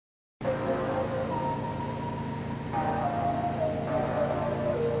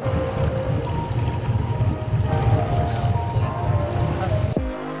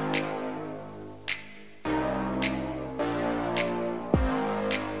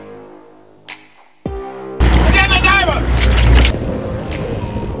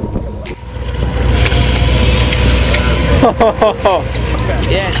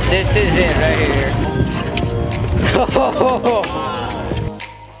Yes, this is it right here.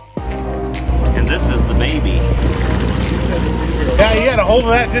 And this is the baby. Yeah, he had a hold of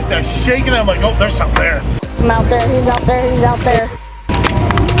that, just a shaking. I'm like, oh, there's something there. I'm out there, he's out there, he's out there.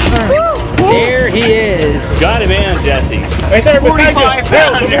 There he is. Got him in, Jesse. Right there, beside 45 you.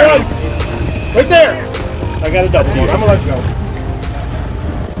 pounds, There, right there. I got a double. I'm gonna let you go.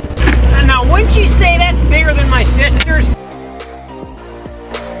 Now, wouldn't you say that's bigger than my sister's?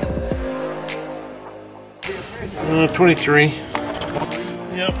 23.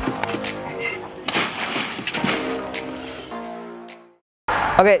 Yep.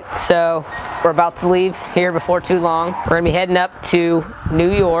 Okay, so we're about to leave here before too long. We're gonna be heading up to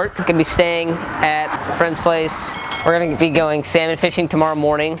New York. We're gonna be staying at a friend's place. We're gonna be going salmon fishing tomorrow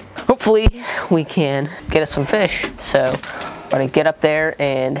morning. Hopefully we can get us some fish. So we're gonna get up there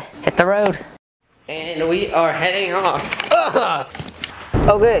and hit the road. And we are heading off.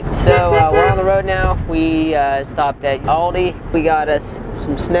 Oh good, so we're on the road now. We stopped at Aldi. We got us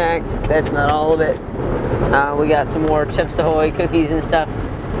some snacks. That's not all of it. We got some more Chips Ahoy cookies and stuff.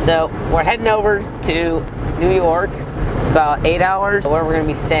 So we're heading over to New York. It's about 8 hours where we're gonna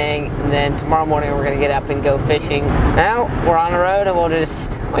be staying, and then tomorrow morning we're gonna get up and go fishing. Now we're on the road and we'll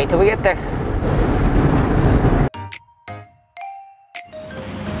just wait till we get there.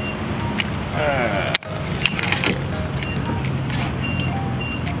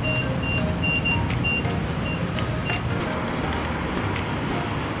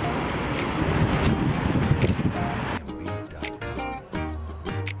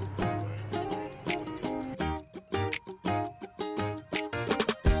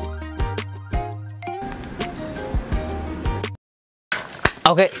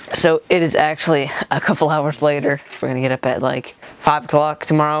 Okay, so it is actually a couple hours later. We're gonna get up at like 5 o'clock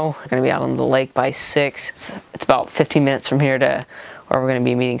tomorrow. We're gonna be out on the lake by 6. It's about 15 minutes from here to where we're gonna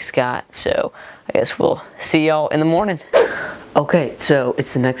be meeting Scott. So I guess we'll see y'all in the morning. Okay, so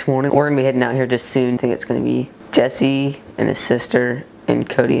it's the next morning. We're gonna be heading out here just soon. I think it's gonna be Jesse and his sister and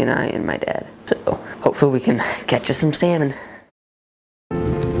Cody and I and my dad. So hopefully we can catch us some salmon.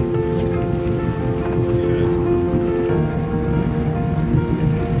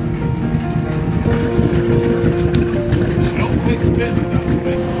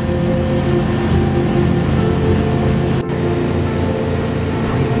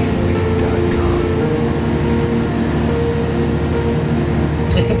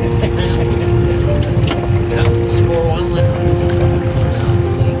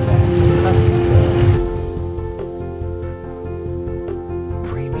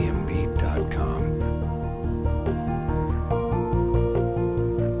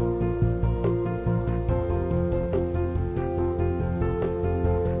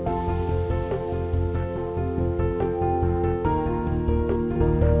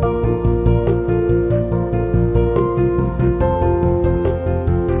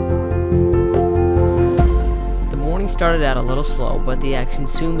 Started out a little slow, but the action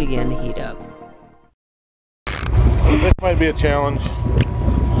soon began to heat up. This might be a challenge.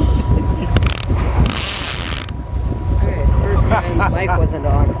 Okay, first time the mic wasn't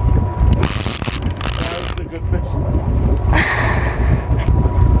on. That was a good fish.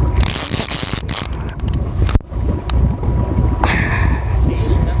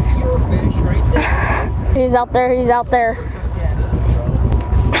 He's out there, he's out there.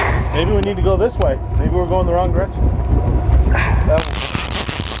 Maybe we need to go this way. Maybe we're going the wrong direction.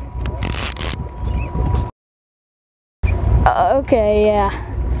 Okay, yeah.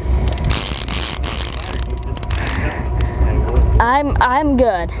 I'm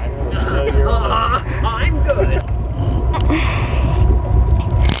good. I'm good.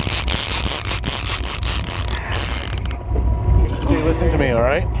 Hey, listen to me, all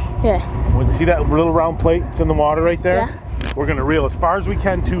right? Yeah. When you see that little round plate that's in the water right there? Yeah. We're gonna reel as far as we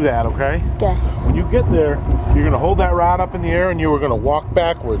can to that, okay? Okay. When you get there, you're gonna hold that rod up in the air and you are gonna walk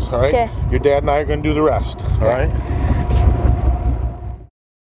backwards, all right? Okay. Your dad and I are gonna do the rest, all right?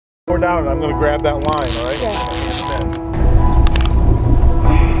 We're down and I'm gonna grab that line, all right? Yeah.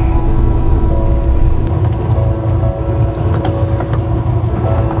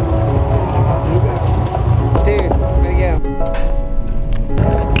 Dude, way to go.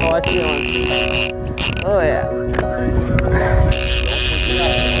 Oh, I feel it. Oh, yeah.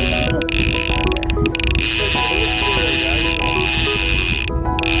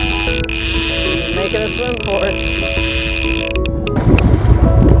 Making a swim for it.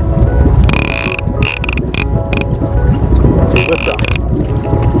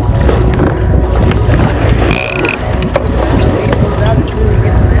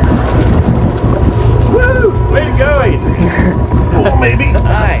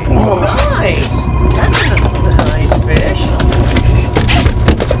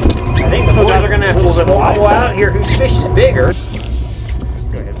 have to swallow out here whose fish is bigger. Let's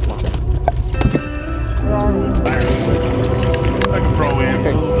go ahead and flop. I can throw in a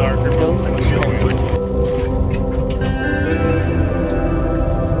little darker.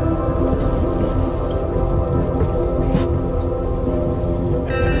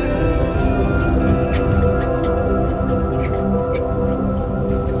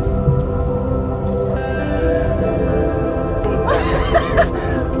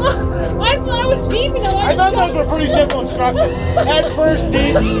 I thought those were pretty simple instructions. Head first,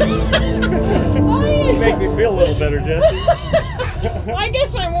 deep. You make me feel a little better, Jesse. I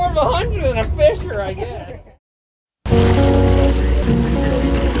guess I'm more of a hunter than a fisher, I guess.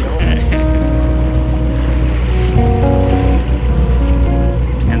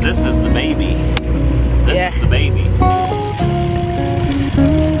 And this is the baby. This is the baby.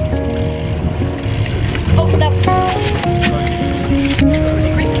 Open up.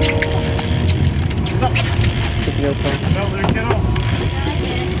 No, there, get off.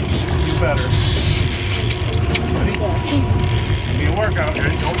 You better. Ready? Give me a workout here.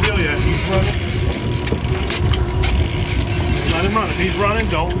 Don't reel yet. He's running. Let him run. If he's running,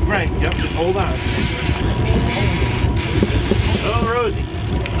 don't crank. Yep, just hold on. Oh, Rosie.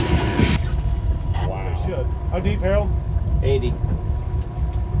 Wow. They should. How deep, Harold? 80.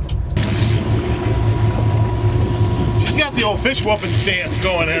 She's got the old fish whooping stance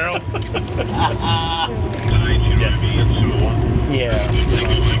going, Harold. Jesse, this is the one.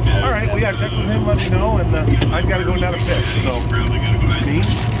 Yeah. All right, well, yeah, check with him, let me know, and I've got to go down to fish. So, me,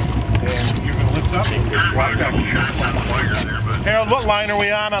 and you're going to lift up and walk back. Harold, what line are we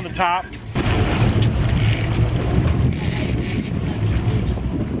on the top?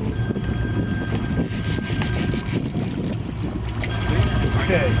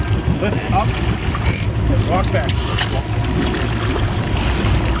 Okay, lift up, walk back.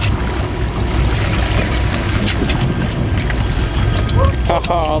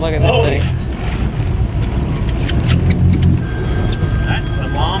 Oh, look at this thing. That's the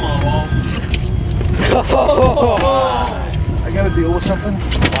mama of all. I got to deal with something.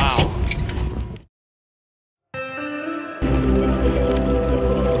 Wow.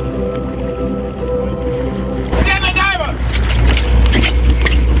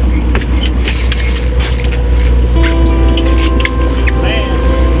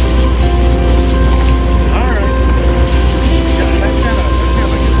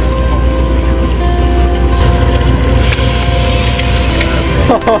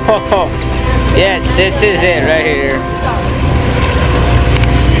 Yes, this is it right here.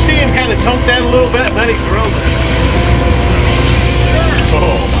 You see him kind of tunk that a little bit, and then he throws it.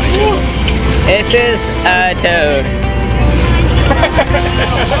 Oh my goodness. This is a toad.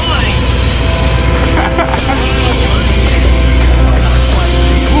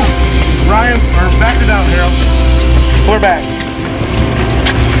 Ryan, or back it down, Harold. Pull her back.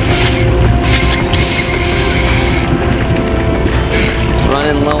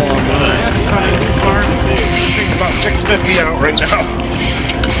 Running low on water. He's about 650 out right now.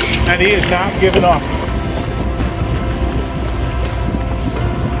 And he is not giving up.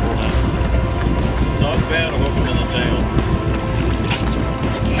 Not bad, I'll hook him in the tail.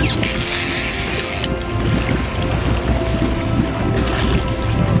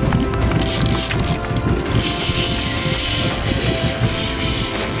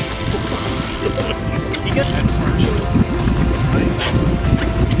 You get that first.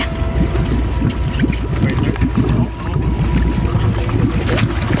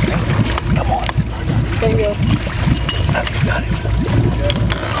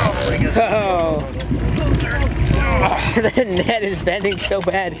 Oh. The net is bending so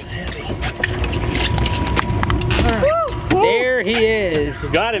bad. There he is.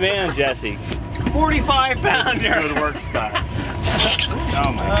 Got him in, Jesse. 45 pounder. Good work, Scott.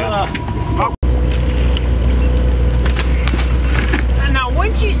 Oh my goodness. Now,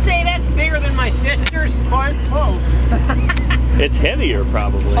 wouldn't you say that's bigger than my sister's? Quite close. It's heavier,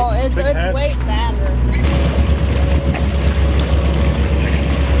 probably. Oh, it's way fatter.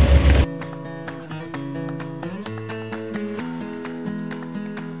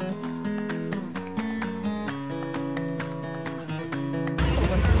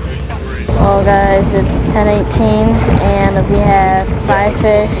 Well guys, it's 10:18 and we have 5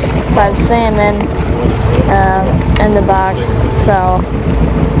 fish, 5 salmon in the box. So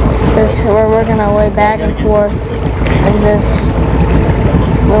we're working our way back and forth in this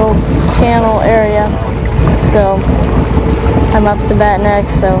little channel area. So I'm up to bat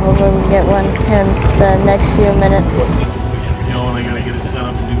next, so hopefully we can get one in the next few minutes. You know, and I gotta get it set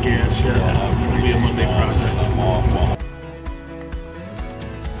up to do gas. Yeah, it'll be a Monday project.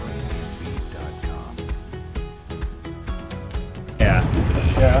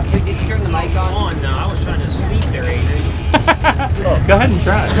 Yeah. Did you turn the mic on? No, I was trying to sleep there, Adrian. Go ahead and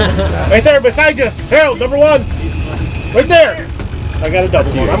try. Right there beside you. Harold, number 1. Right there. I got a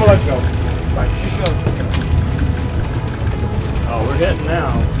double one. I'm gonna let go. Oh, we're hitting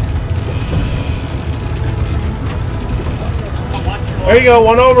now. There you go.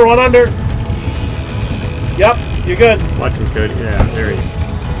 1 over, 1 under. Yep, you're good. Watch him, Cody. Yeah, there he is.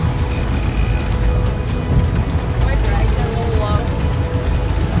 My drag's a little low.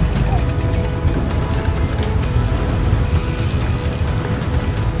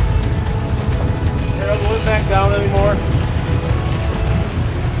 Harold, don't back down anymore.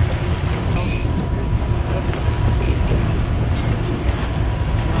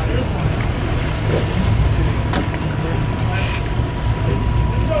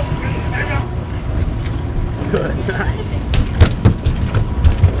 Good. Nice.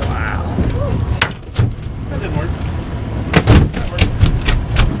 Wow. That didn't work.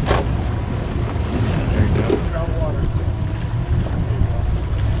 There you go. Ground water.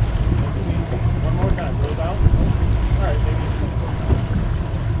 One more time. Roll down. All right, maybe.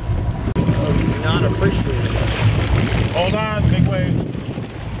 Not appreciated. Hold on, big wave.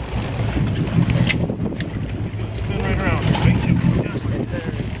 Spin right around. Right to. Yes, right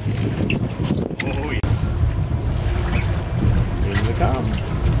there. Oh, yeah. In the come.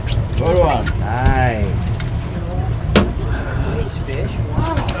 Good one. Nice. Nice fish.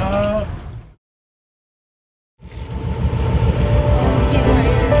 Wow.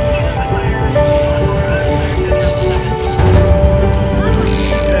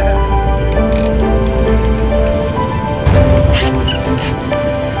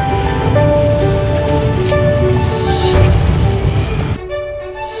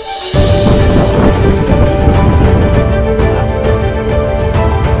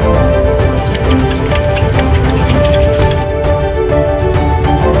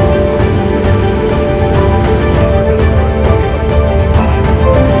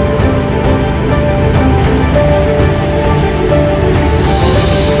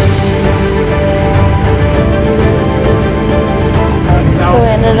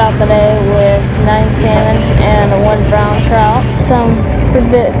 Today with 9 salmon and 1 brown trout. Some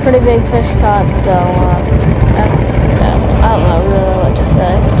pretty big fish caught, so I don't know really what to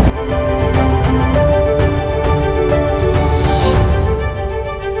say.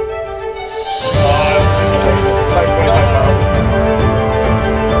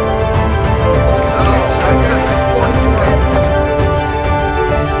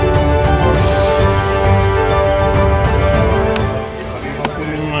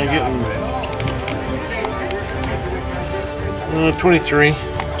 Am I getting 23.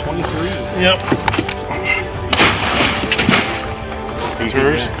 23. Yep. It's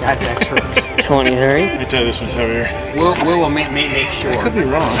hers. That's hers. 23. Let me tell you, this one's heavier. We'll make sure. I could be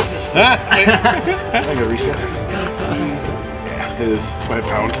wrong. I got a reset. Yeah, it is by a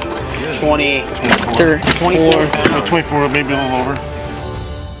pound. 28. 24. 24, maybe a little over.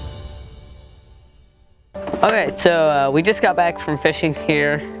 Okay, so we just got back from fishing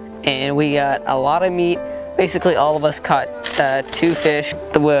here and we got a lot of meat. Basically all of us caught 2 fish.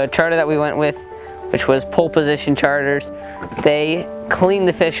 The charter that we went with, which was pole position charters, they cleaned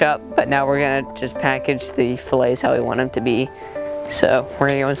the fish up, but now we're gonna just package the fillets how we want them to be. So we're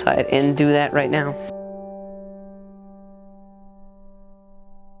gonna go inside and do that right now.